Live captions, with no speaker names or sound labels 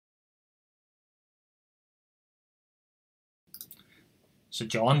So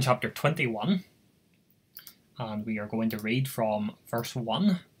John chapter 21, and we are going to read from verse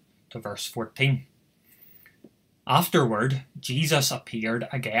 1 to verse 14. Afterward, Jesus appeared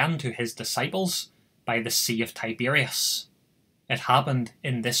again to his disciples by the Sea of Tiberias. It happened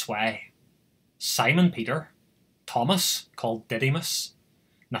in this way. Simon Peter, Thomas called Didymus,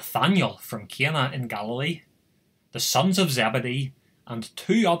 Nathanael from Cana in Galilee, the sons of Zebedee, and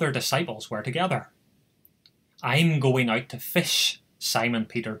 2 other disciples were together. "I'm going out to fish," Simon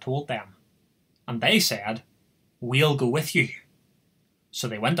Peter told them. And they said, "We'll go with you." So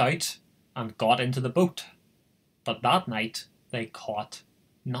they went out and got into the boat. But that night they caught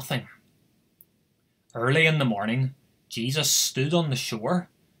nothing. Early in the morning, Jesus stood on the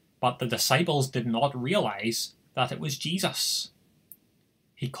shore, but the disciples did not realize that it was Jesus.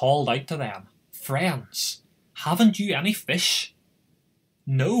 He called out to them, "Friends, haven't you any fish?"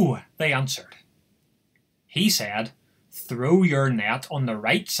 "No," they answered. He said, "Throw your net on the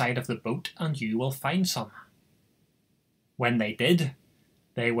right side of the boat and you will find some." When they did,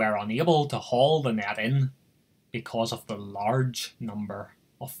 they were unable to haul the net in because of the large number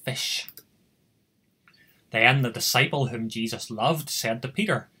of fish. Then the disciple whom Jesus loved said to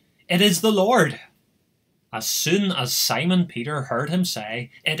Peter, "It is the Lord." As soon as Simon Peter heard him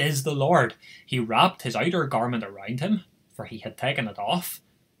say, "It is the Lord," he wrapped his outer garment around him, for he had taken it off,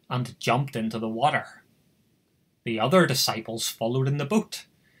 and jumped into the water. The other disciples followed in the boat,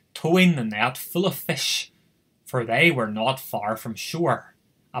 towing the net full of fish, for they were not far from shore,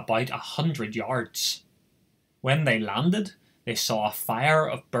 about 100 yards. When they landed, they saw a fire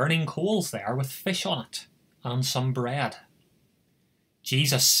of burning coals there with fish on it, and some bread.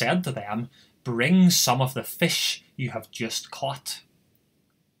 Jesus said to them, "Bring some of the fish you have just caught."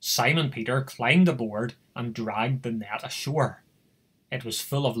 Simon Peter climbed aboard and dragged the net ashore. It was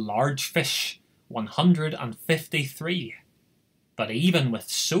full of large fish, 153. But even with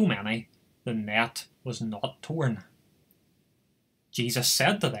so many, the net was not torn. Jesus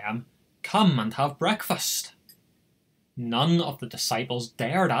said to them, "Come and have breakfast." None of the disciples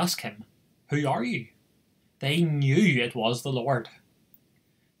dared ask him, "Who are you?" They knew it was the Lord.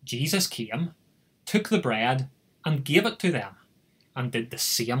 Jesus came, took the bread, and gave it to them, and did the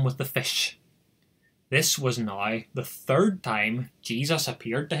same with the fish. This was now the 3rd time Jesus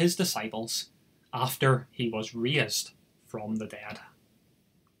appeared to his disciples after he was raised from the dead.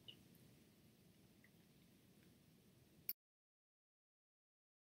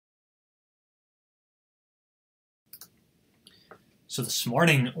 So this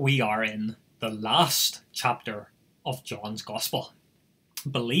morning we are in the last chapter of John's Gospel.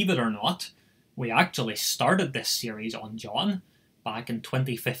 Believe it or not, we actually started this series on John back in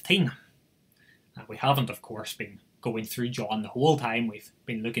 2015. We haven't, of course, been going through John the whole time. We've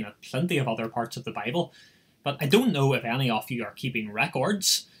been looking at plenty of other parts of the Bible. But I don't know if any of you are keeping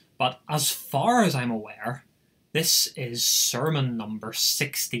records, but as far as I'm aware, this is sermon number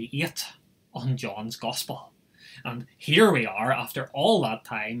 68 on John's Gospel. And here we are after all that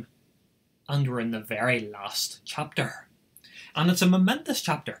time, and we're in the very last chapter. And it's a momentous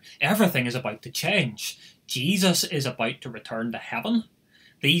chapter. Everything is about to change. Jesus is about to return to heaven.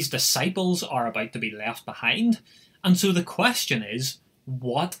 These disciples are about to be left behind. And so the question is,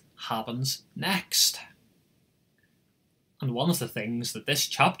 what happens next? And one of the things that this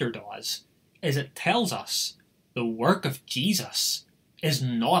chapter does is it tells us the work of Jesus is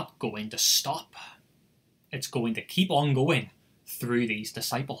not going to stop. It's going to keep on going through these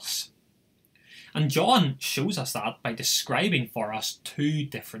disciples. And John shows us that by describing for us 2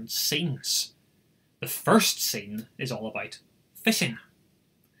 different scenes. The first scene is all about fishing.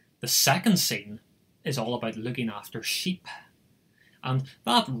 The second scene is all about looking after sheep. And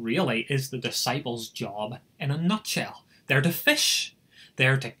that really is the disciples' job in a nutshell. They're to fish.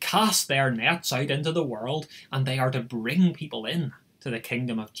 They're to cast their nets out into the world, and they are to bring people in to the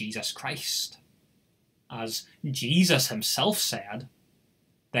kingdom of Jesus Christ. As Jesus himself said,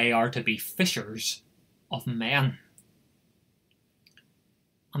 they are to be fishers of men.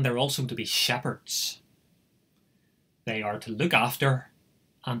 And they're also to be shepherds. They are to look after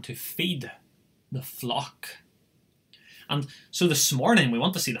and to feed the flock. And so this morning we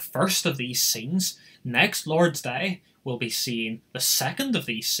want to see the first of these scenes. Next Lord's Day we'll be seeing the second of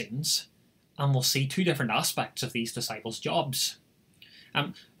these scenes, and we'll see 2 different aspects of these disciples' jobs.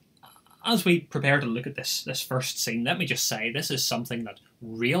 As we prepare to look at this first scene, let me just say this is something that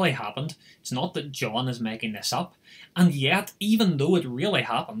really happened. It's not that John is making this up, and yet, even though it really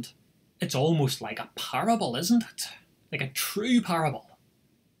happened, it's almost like a parable, isn't it? Like a true parable.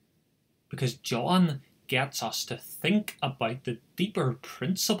 Because John gets us to think about the deeper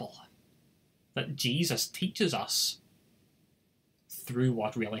principle that Jesus teaches us through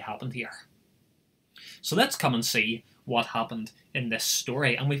what really happened here. So let's come and see what happened in this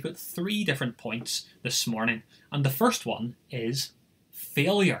story. And we've got 3 different points this morning. And the first one is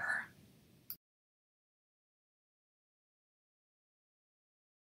failure.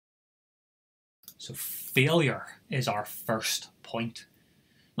 So failure is our first point.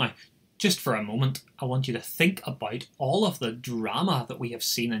 Now, just for a moment, I want you to think about all of the drama that we have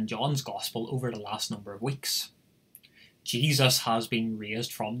seen in John's Gospel over the last number of weeks. Jesus has been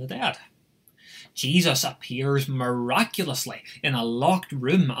raised from the dead. Jesus appears miraculously in a locked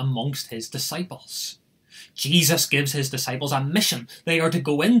room amongst his disciples. Jesus gives his disciples a mission. They are to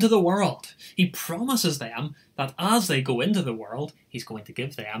go into the world. He promises them that as they go into the world, he's going to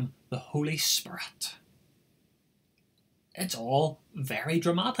give them the Holy Spirit. It's all very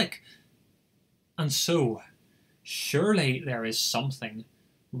dramatic. And so, surely there is something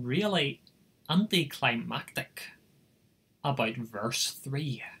really anticlimactic about verse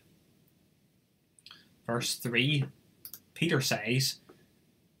 3. Verse 3, Peter says,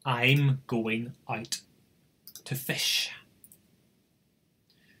 I'm going out to fish.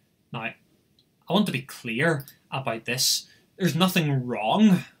 Now, I want to be clear about this. There's nothing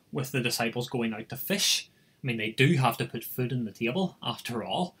wrong with the disciples going out to fish. I mean, they do have to put food on the table, after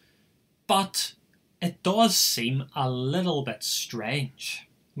all. But it does seem a little bit strange.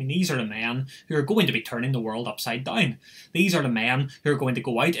 I mean, these are the men who are going to be turning the world upside down. These are the men who are going to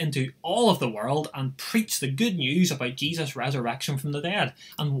go out into all of the world and preach the good news about Jesus' resurrection from the dead.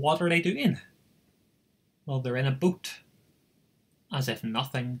 And what are they doing? Well, they're in a boat, as if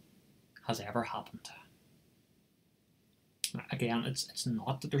nothing has ever happened. Again, it's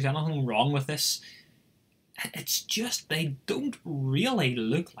not that there's anything wrong with this. It's just they don't really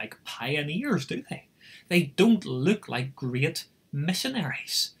look like pioneers, do they? They don't look like great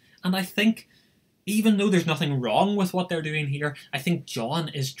missionaries. And I think, even though there's nothing wrong with what they're doing here, I think John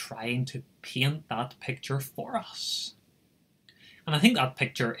is trying to paint that picture for us. And I think that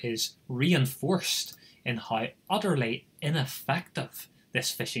picture is reinforced in how utterly ineffective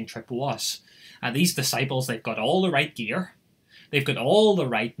this fishing trip was. These disciples, they've got all the right gear, they've got all the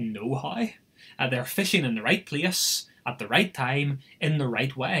right know-how, they're fishing in the right place, at the right time, in the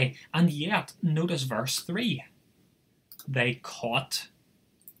right way, and yet, notice verse 3. They caught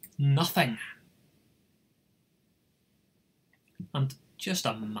nothing. And just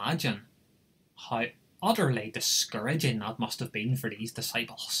imagine how utterly discouraging that must have been for these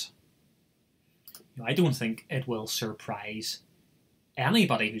disciples. I don't think it will surprise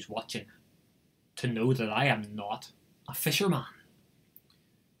anybody who's watching to know that I am not a fisherman.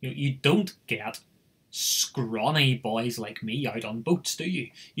 You don't get scrawny boys like me out on boats, do you?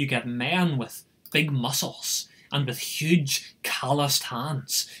 You get men with big muscles and with huge calloused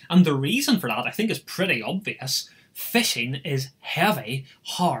hands. And the reason for that, I think, is pretty obvious. Fishing is heavy,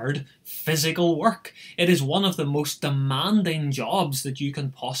 hard, physical work. It is one of the most demanding jobs that you can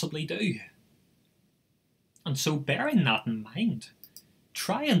possibly do. And so, bearing that in mind,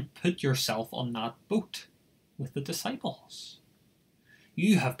 try and put yourself on that boat with the disciples.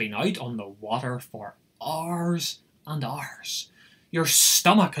 You have been out on the water for hours and hours. Your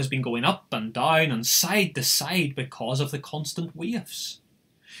stomach has been going up and down and side to side because of the constant waves.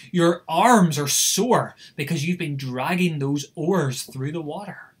 Your arms are sore because you've been dragging those oars through the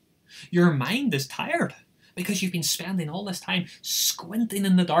water. Your mind is tired because you've been spending all this time squinting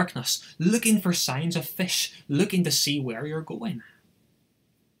in the darkness, looking for signs of fish, looking to see where you're going.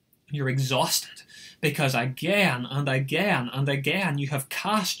 You're exhausted because again and again and again you have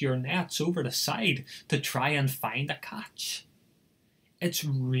cast your nets over the side to try and find a catch. It's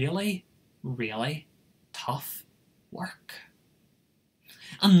really, really tough work.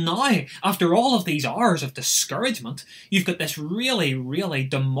 And now, after all of these hours of discouragement, you've got this really, really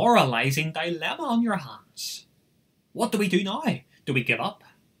demoralising dilemma on your hands. What do we do now? Do we give up?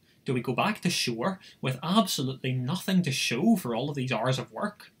 Do we go back to shore with absolutely nothing to show for all of these hours of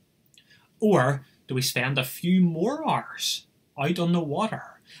work? Or do we spend a few more hours out on the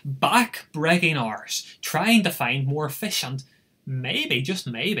water, back-breaking hours, trying to find more fish, and maybe, just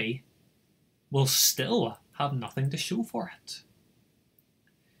maybe, we'll still have nothing to show for it?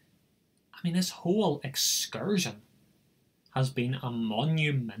 I mean, this whole excursion has been a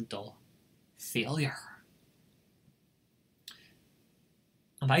monumental failure.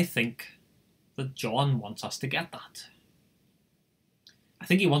 And I think that John wants us to get that. I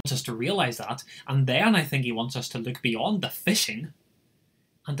think he wants us to realise that, and then I think he wants us to look beyond the fishing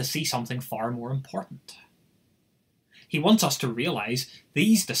and to see something far more important. He wants us to realise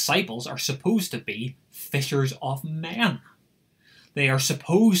these disciples are supposed to be fishers of men. They are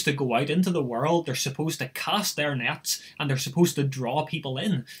supposed to go out into the world, they're supposed to cast their nets, and they're supposed to draw people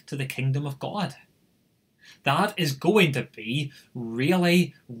in to the kingdom of God. That is going to be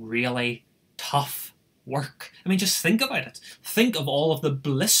really, really tough work. I mean, just think about it. Think of all of the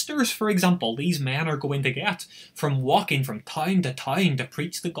blisters, for example, these men are going to get from walking from town to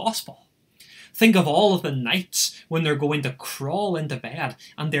preach the gospel. Think of all of the nights when they're going to crawl into bed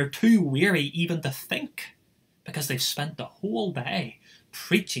and they're too weary even to think because they've spent the whole day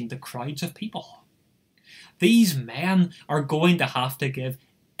preaching to crowds of people. These men are going to have to give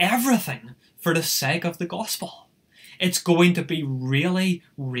everything for the sake of the gospel. It's going to be really,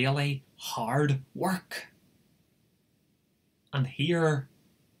 really hard work. And here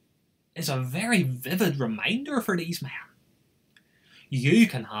is a very vivid reminder for these men. You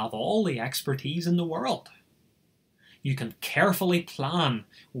can have all the expertise in the world. You can carefully plan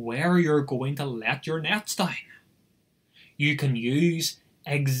where you're going to let your nets down. You can use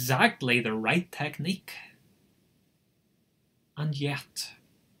exactly the right technique. And yet,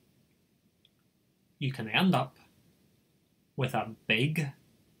 you can end up with a big,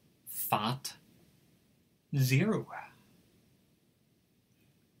 fat zero.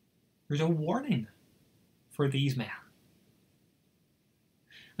 There's a warning for these men.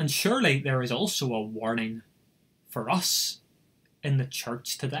 And surely there is also a warning for us in the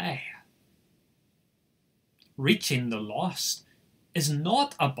church today. Reaching the lost is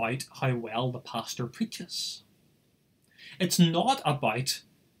not about how well the pastor preaches. It's not about,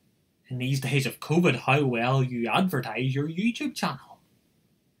 in these days of COVID, how well you advertise your YouTube channel.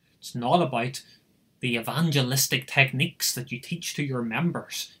 It's not about the evangelistic techniques that you teach to your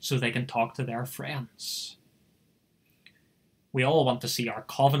members so they can talk to their friends. We all want to see our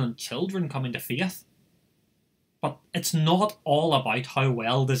covenant children come into faith, but it's not all about how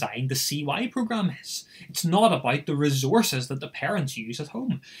well designed the CY program is. It's not about the resources that the parents use at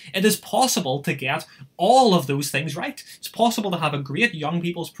home. It is possible to get all of those things right. It's possible to have a great young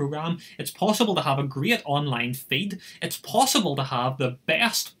people's program. It's possible to have a great online feed. It's possible to have the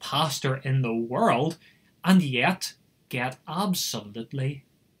best pastor in the world and yet get absolutely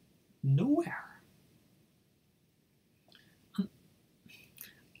nowhere.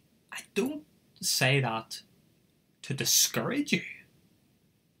 I don't say that to discourage you.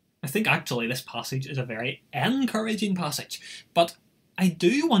 I think actually this passage is a very encouraging passage, but I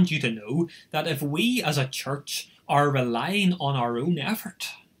do want you to know that if we as a church are relying on our own effort,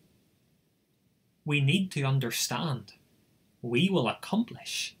 we need to understand we will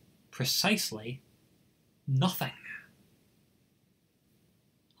accomplish precisely nothing.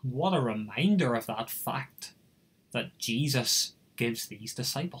 What a reminder of that fact that Jesus gives these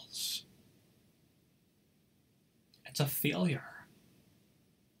disciples. It's a failure.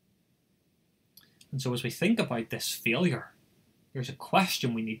 And so as we think about this failure, there's a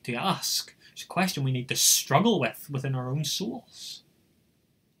question we need to ask. There's a question we need to struggle with within our own souls.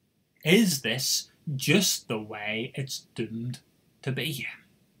 Is this just the way it's doomed to be?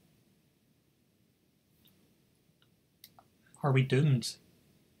 Are we doomed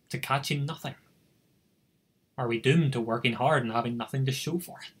to catching nothing? Are we doomed to working hard and having nothing to show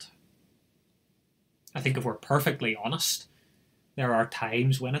for it? I think if we're perfectly honest, there are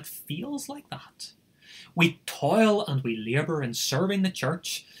times when it feels like that. We toil and we labour in serving the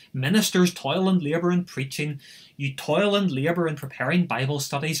church. Ministers toil and labour in preaching. You toil and labour in preparing Bible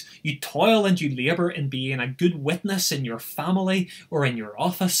studies. You toil and you labour in being a good witness in your family or in your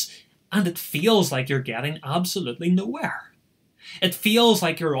office. And it feels like you're getting absolutely nowhere. It feels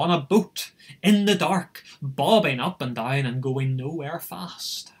like you're on a boat in the dark, bobbing up and down and going nowhere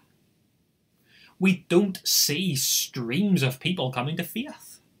fast. We don't see streams of people coming to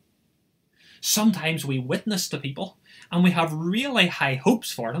faith. Sometimes we witness to people and we have really high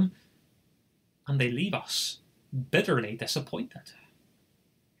hopes for them and they leave us bitterly disappointed.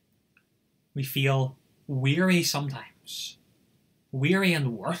 We feel weary sometimes, weary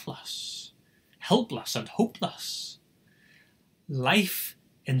and worthless, helpless and hopeless. Life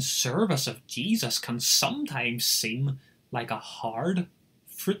in service of Jesus can sometimes seem like a hard,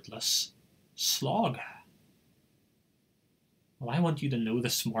 fruitless slog. Well, I want you to know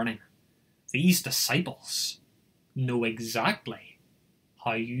this morning, these disciples know exactly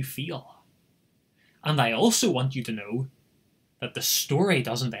how you feel. And I also want you to know that the story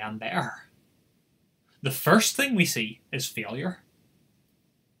doesn't end there. The first thing we see is failure,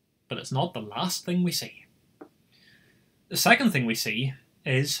 but it's not the last thing we see. The second thing we see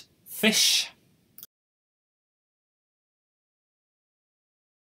is fish.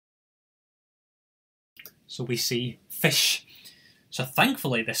 So we see fish. So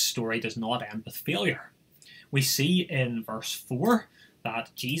thankfully this story does not end with failure. We see in verse 4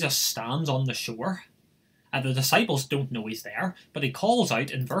 that Jesus stands on the shore, and the disciples don't know he's there, but he calls out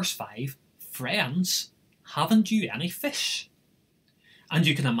in verse 5, "Friends, haven't you any fish?" And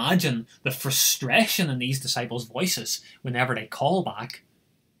you can imagine the frustration in these disciples' voices whenever they call back,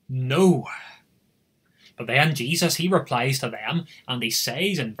 "No." But then Jesus, he replies to them, and he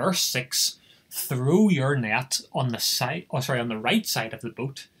says in verse 6, "Throw your net on the right side of the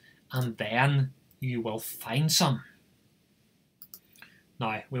boat, and then you will find some."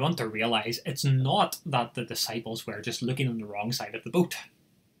 Now, we want to realise it's not that the disciples were just looking on the wrong side of the boat.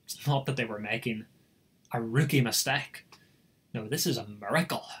 It's not that they were making a rookie mistake. No, this is a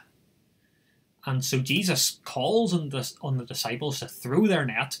miracle. And so Jesus calls on the disciples to throw their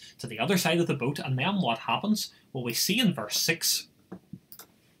net to the other side of the boat, and then what happens? Well, we see in verse 6,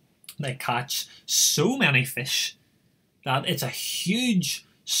 they catch so many fish that it's a huge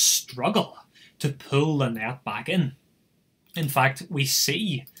struggle to pull the net back in. In fact, we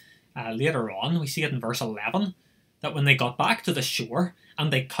see later on, we see it in verse 11, that when they got back to the shore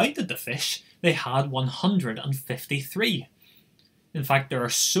and they counted the fish, they had 153. In fact, there are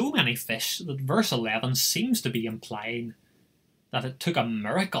so many fish that verse 11 seems to be implying that it took a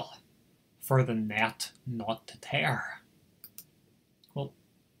miracle for the net not to tear. Well,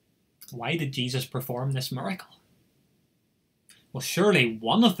 why did Jesus perform this miracle? Well, surely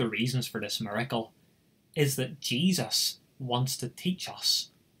one of the reasons for this miracle is that Jesus wants to teach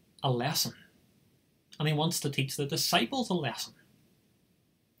us a lesson. And he wants to teach the disciples a lesson.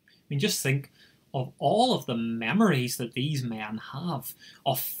 I mean, just think of all of the memories that these men have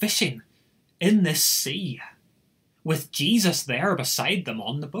of fishing in this sea with Jesus there beside them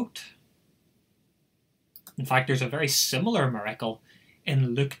on the boat. In fact, there's a very similar miracle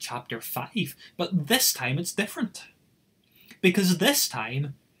in Luke chapter 5, but this time it's different. Because this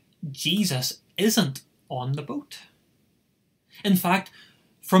time, Jesus isn't on the boat. In fact,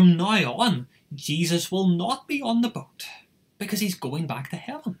 from now on, Jesus will not be on the boat because he's going back to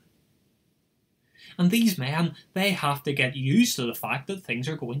heaven. And these men, they have to get used to the fact that things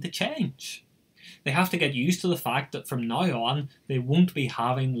are going to change. They have to get used to the fact that from now on, they won't be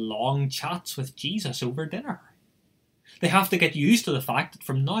having long chats with Jesus over dinner. They have to get used to the fact that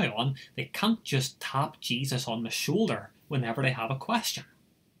from now on, they can't just tap Jesus on the shoulder whenever they have a question.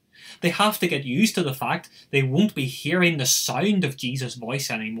 They have to get used to the fact they won't be hearing the sound of Jesus'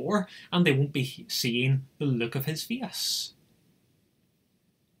 voice anymore, and they won't be seeing the look of his face.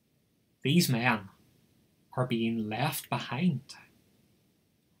 These men are being left behind.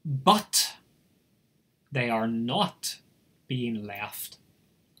 But they are not being left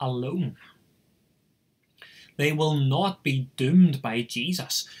alone. They will not be doomed by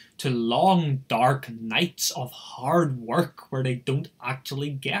Jesus to long, dark nights of hard work where they don't actually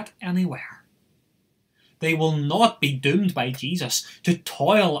get anywhere. They will not be doomed by Jesus to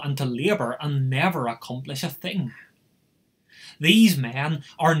toil and to labour and never accomplish a thing. These men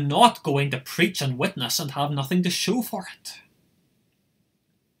are not going to preach and witness and have nothing to show for it.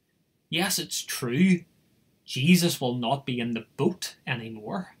 Yes, it's true, Jesus will not be in the boat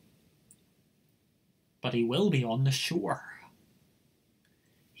anymore, but he will be on the shore.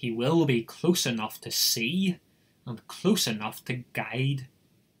 He will be close enough to see and close enough to guide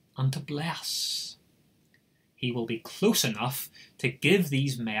and to bless. He will be close enough to give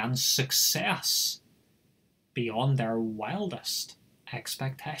these men success beyond their wildest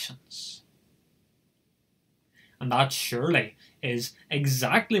expectations. And that surely is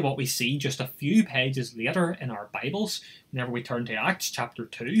exactly what we see just a few pages later in our Bibles. Whenever we turn to Acts chapter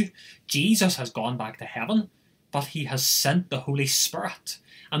 2, Jesus has gone back to heaven, but he has sent the Holy Spirit,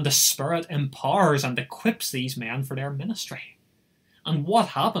 and the Spirit empowers and equips these men for their ministry. And what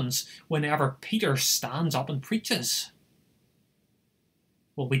happens whenever Peter stands up and preaches?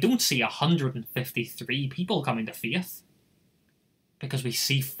 Well, we don't see 153 people coming to faith, because we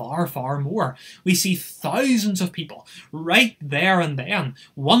see far, far more. We see thousands of people right there and then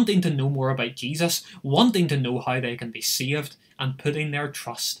wanting to know more about Jesus, wanting to know how they can be saved, and putting their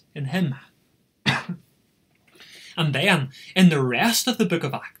trust in him. And then, in the rest of the book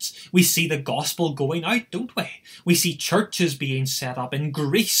of Acts, we see the gospel going out, don't we? We see churches being set up in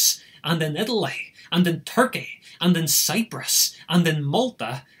Greece, and in Italy, and in Turkey, and in Cyprus, and in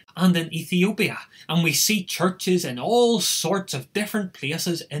Malta, and in Ethiopia. And we see churches in all sorts of different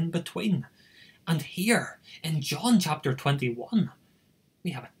places in between. And here, in John chapter 21,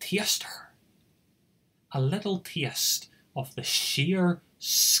 we have a taster. A little taste of the sheer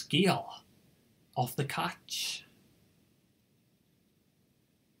scale of the catch.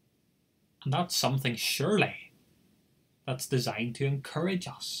 And that's something, surely, that's designed to encourage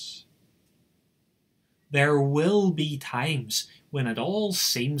us. There will be times when it all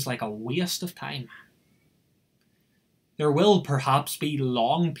seems like a waste of time. There will perhaps be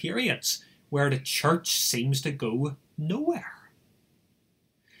long periods where the church seems to go nowhere.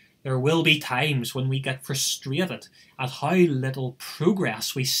 There will be times when we get frustrated at how little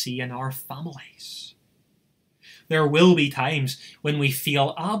progress we see in our families. There will be times when we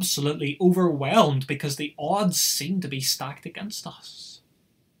feel absolutely overwhelmed because the odds seem to be stacked against us.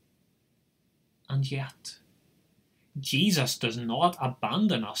 And yet, Jesus does not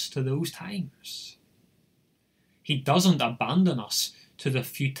abandon us to those times. He doesn't abandon us to the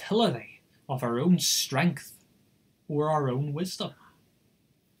futility of our own strength or our own wisdom.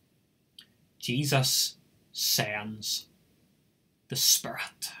 Jesus sends the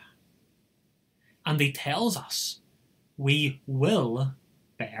Spirit. And he tells us we will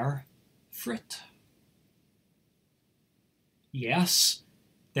bear fruit. Yes,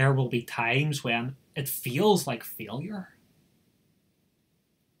 there will be times when it feels like failure.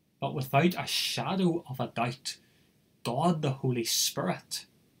 But without a shadow of a doubt, God the Holy Spirit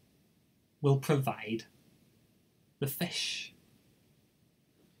will provide the fish.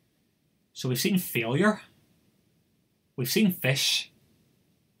 So we've seen failure, we've seen fish.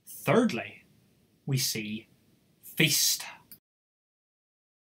 Thirdly, we see feast.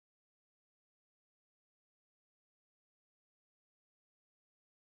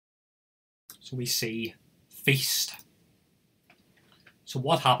 So we see feast. So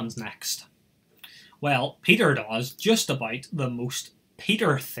what happens next? Well, Peter does just about the most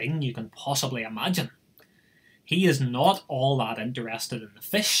Peter thing you can possibly imagine. He is not all that interested in the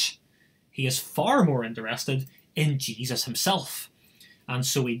fish. He is far more interested in Jesus himself. And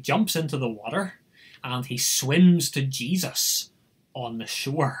so he jumps into the water and he swims to Jesus on the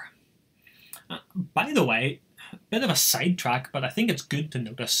shore. By the way, a bit of a sidetrack, but I think it's good to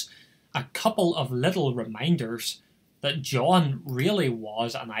notice a couple of little reminders that John really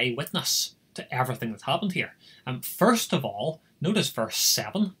was an eyewitness to everything that happened here. First of all, notice verse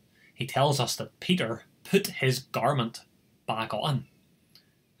 7. He tells us that Peter put his garment back on.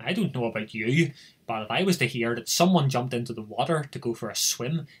 I don't know about you, but if I was to hear that someone jumped into the water to go for a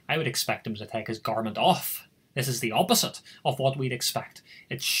swim, I would expect him to take his garment off. This is the opposite of what we'd expect.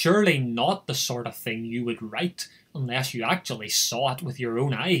 It's surely not the sort of thing you would write unless you actually saw it with your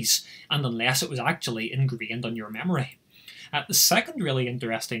own eyes, and unless it was actually ingrained on your memory. The second really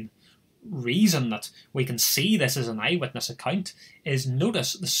interesting reason that we can see this as an eyewitness account is,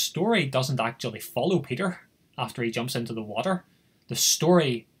 notice the story doesn't actually follow Peter after he jumps into the water. The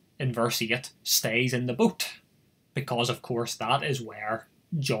story in verse 8 stays in the boat, because of course that is where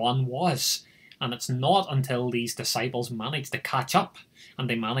John was. And it's not until these disciples manage to catch up and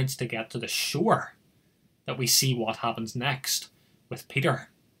they manage to get to the shore that we see what happens next with Peter.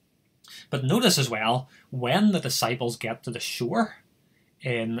 But notice as well, when the disciples get to the shore,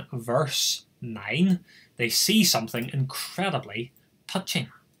 in verse 9, they see something incredibly touching.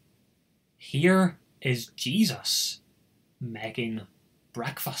 Here is Jesus making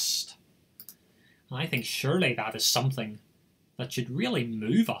breakfast. And I think surely that is something that should really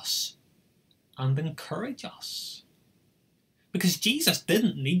move us and encourage us. Because Jesus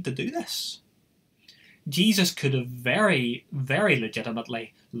didn't need to do this. Jesus could have very, very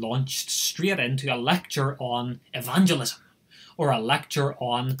legitimately launched straight into a lecture on evangelism or a lecture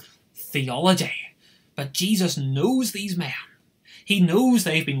on theology. But Jesus knows these men. He knows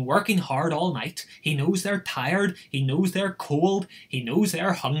they've been working hard all night. He knows they're tired. He knows they're cold. He knows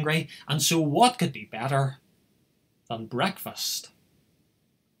they're hungry. And so what could be better than breakfast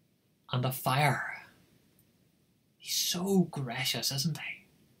and a fire? He's so gracious, isn't he?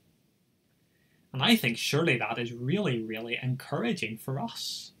 And I think surely that is really, really encouraging for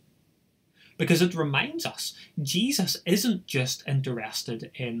us. Because it reminds us, Jesus isn't just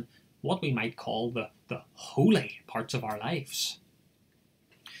interested in what we might call the holy parts of our lives.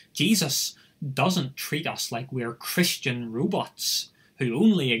 Jesus doesn't treat us like we're Christian robots who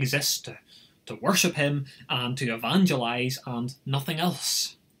only exist to worship him and to evangelize and nothing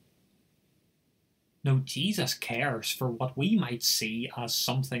else. No, Jesus cares for what we might see as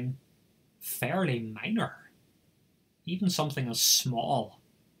something fairly minor, even something as small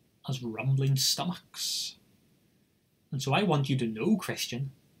as rumbling stomachs. And so I want you to know,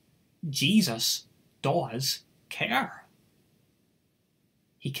 Christian, Jesus does care.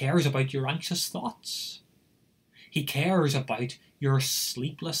 He cares about your anxious thoughts. He cares about your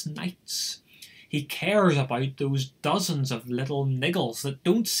sleepless nights. He cares about those dozens of little niggles that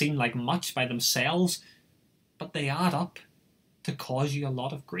don't seem like much by themselves, but they add up to cause you a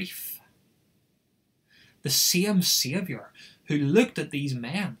lot of grief. The same Saviour who looked at these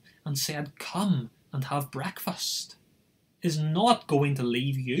men and said, "Come and have breakfast, is not going to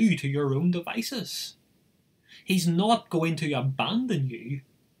leave you to your own devices. He's not going to abandon you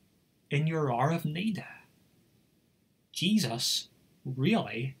in your hour of need. Jesus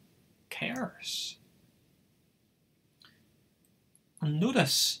really cares. And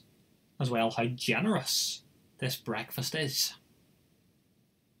notice as well how generous this breakfast is.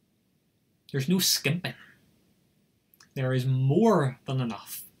 There's no skimping. There is more than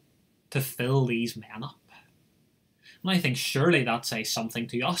enough to fill these men up. And I think surely that says something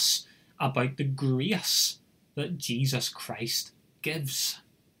to us about the grace that Jesus Christ gives.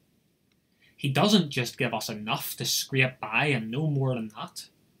 He doesn't just give us enough to scrape by and no more than that.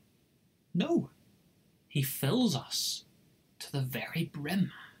 No, he fills us to the very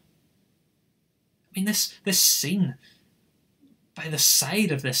brim. I mean, this scene by the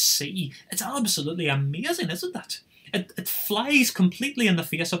side of this sea, it's absolutely amazing, isn't it? It flies completely in the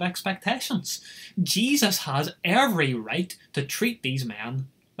face of expectations. Jesus has every right to treat these men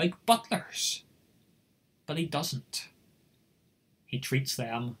like butlers, but he doesn't. He treats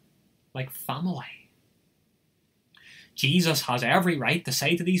them like family. Jesus has every right to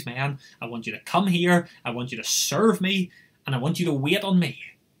say to these men, I want you to come here, I want you to serve me, and I want you to wait on me.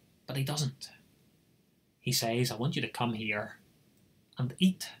 But he doesn't. He says, I want you to come here and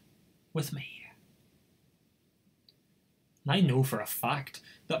eat with me. And I know for a fact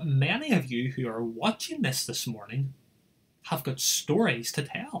that many of you who are watching this morning have got stories to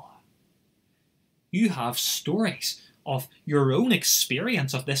tell. You have stories of your own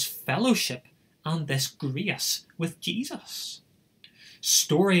experience of this fellowship and this grace with Jesus.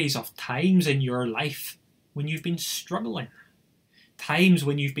 Stories of times in your life when you've been struggling. Times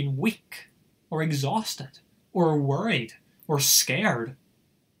when you've been weak or exhausted or worried or scared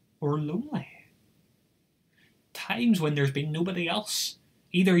or lonely. Times when there's been nobody else.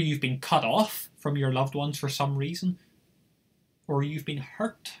 Either you've been cut off from your loved ones for some reason, or you've been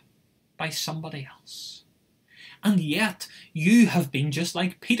hurt by somebody else. And yet, you have been just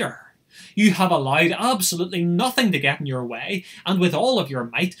like Peter. You have allowed absolutely nothing to get in your way, and with all of your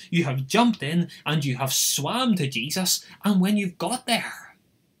might, you have jumped in and you have swam to Jesus, and when you've got there,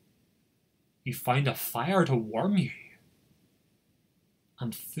 you found a fire to warm you,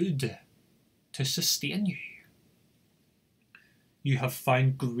 and food to sustain you. You have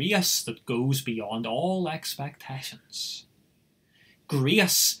found grace that goes beyond all expectations.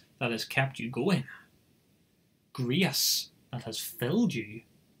 Grace that has kept you going. Grace that has filled you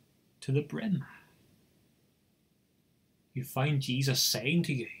to the brim. You find Jesus saying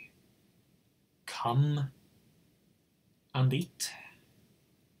to you, come and eat.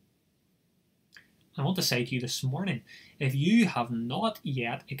 I want to say to you this morning, if you have not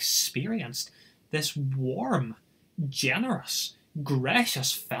yet experienced this warm, generous,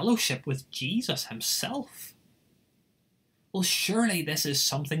 gracious fellowship with Jesus himself, well, surely this is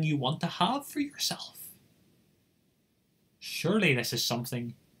something you want to have for yourself. Surely this is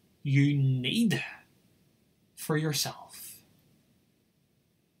something you need for yourself.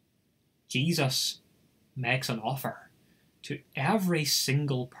 Jesus makes an offer to every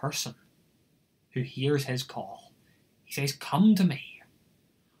single person who hears his call. He says, come to me,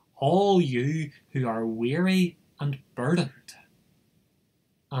 all you who are weary and burdened,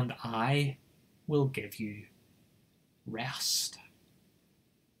 and I will give you rest.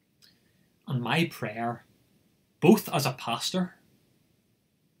 And my prayer, both as a pastor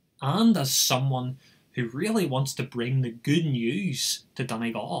and as someone who really wants to bring the good news to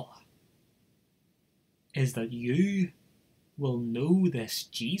Donegal, is that you will know this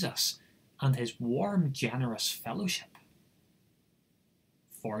Jesus and his warm, generous fellowship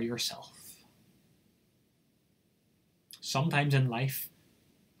for yourself. Sometimes in life,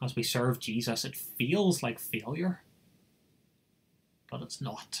 as we serve Jesus, it feels like failure, but it's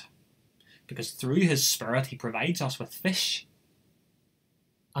not. Because through his Spirit, he provides us with fish,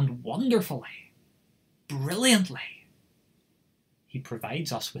 and wonderfully, brilliantly, he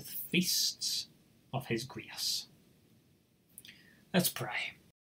provides us with feasts of his grace. Let's pray.